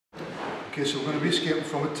Okay, so we're going to be escaping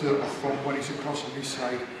from a turtle from when he's across on this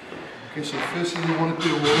side. Okay, so the first thing you want to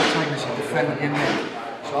do all the time is defend your neck.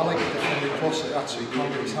 So I like to defend it across like that so he can't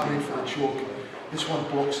get his hand in for the choke. This one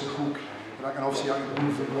blocks the hook, and I can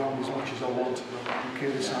move them around as much as I want.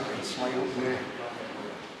 Okay, this hand can slide up there.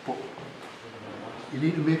 But you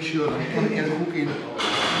need to make sure that you kind of get a hook in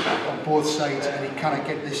on both sides and you kind of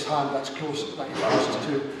get this hand that's close, that you're closest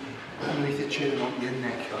to underneath your chin and onto your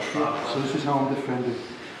neck. Okay, so this is how I'm defending.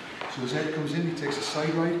 So his head comes in, he takes a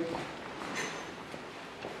side right.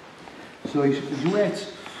 So his weight,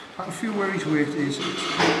 I can feel where his weight is.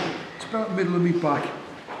 It's about the middle of my back.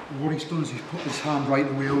 And what he's done is he's put his hand right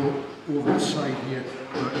away over the side here,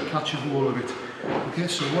 where it catches all of it. Okay,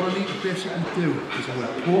 so what I need to basically do is I'm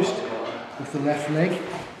going to post with the left leg.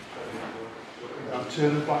 I'm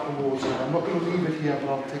turning back towards it. I'm not going to leave it here, but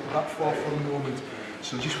I'll take it that far for the moment.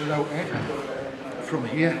 So just without head, from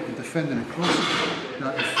here, I'm defending across.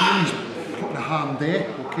 Now I feel he's putting a hand there,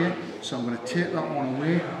 okay? So I'm going to take that one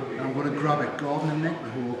away, and I'm going to grab it, guarding the neck the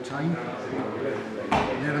whole time.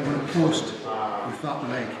 And then I'm going to post with that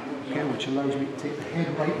leg, okay, which allows me to take the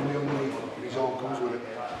head right away underneath, and his arm comes with it.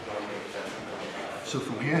 So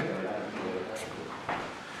from here,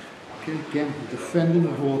 okay, again, I'm defending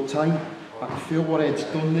the whole time. I can feel what Ed's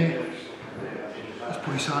done there. He's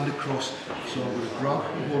put his hand across, so I'm going to grab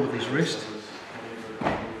hold of his wrist,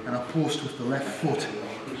 and I post with the left foot.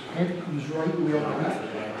 Head comes right away underneath.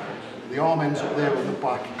 The arm ends up there on the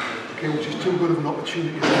back, okay, which is too good of an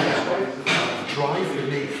opportunity to drive the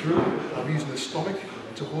knee through. I'm using the stomach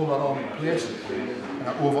to hold that arm in place, and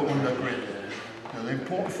I over-under grip. Now the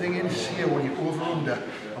important thing is here, when you over-under,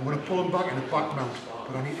 I'm going to pull him back in a back mount,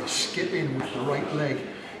 but I need to skip in with the right leg,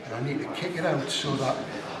 and I need to kick it out so that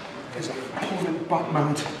as I pull in the back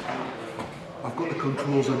mount, I've got the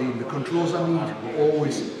controls I need. The controls I need are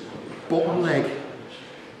always bottom leg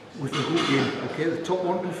with the hook in, okay? The top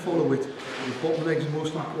one can follow it, the bottom leg is the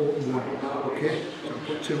most important one, okay? So I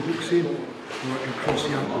put two hooks in, or I can cross the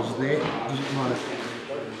ankles there, doesn't matter.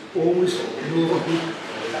 Always an overhook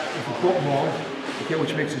with the bottom arm, okay,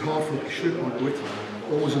 which makes it hard for it to shrink onto it.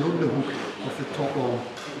 Always an underhook with the top arm,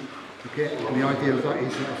 okay? And the idea of that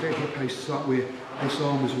is that if I hit places that way, this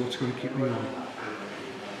arm is what's going to keep me on.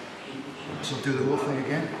 So I'll do the whole thing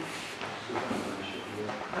again.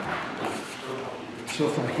 So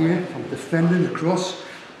from here, I'm defending across.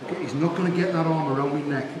 Okay, he's not going to get that arm around my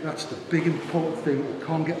neck. That's the big important thing. He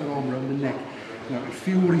can't get that arm around the neck. Now I can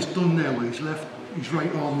feel what he's done there with his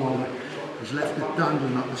right arm rather. He's left it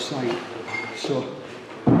dangling at the side. So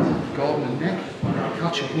guarding the neck,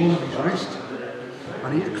 catch a hold of his wrist.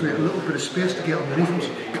 I need to create a little bit of space to get underneath him.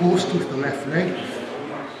 So post with the left leg.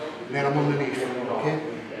 And then I'm underneath. Okay?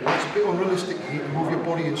 It's a bit unrealistic. You need to move your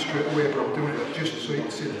body in straight away, but I'm doing it just so you can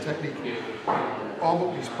see the technique. Arm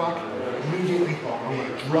up his back, immediately I'm going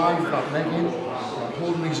to drive that leg in, I'm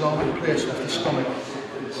holding his arm in place off the stomach.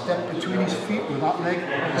 Step between his feet with that leg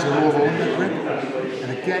is an over-under grip,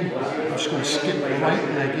 and again I'm just going to skip the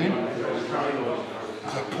right leg in.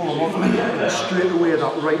 As I pull him off me, and straight away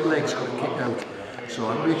that right leg's going to kick out. So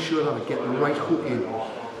I make sure that I get the right hook in.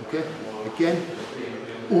 Okay, again,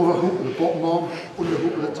 overhook with the bottom arm,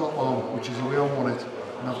 underhook with the top arm, which is the way I want it,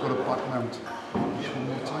 and I've got a back mount. Just one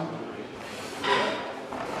more time.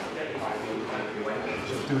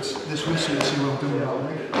 Do it this way so you see what I'm doing that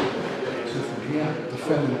way. So from here,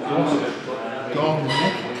 defending the cross, guard the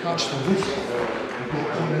neck, catch the wrist, and go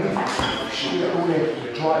underneath, straight away,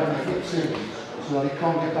 drive the hips in so that he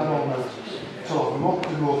can't get that arm out. So I'm up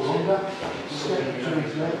and go under, step between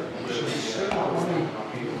his leg, so stick that one in,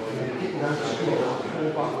 and then kick it out straight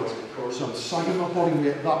and fall backwards. So I'm sagging my body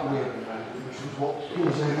weight that way, which is what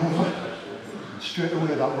pulls in over, and straight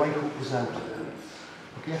away that right hook is out.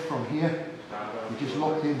 Okay, from here, you're just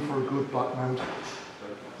locked in for a good back mount,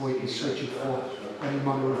 where you can switch it for any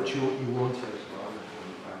manner of choke you want.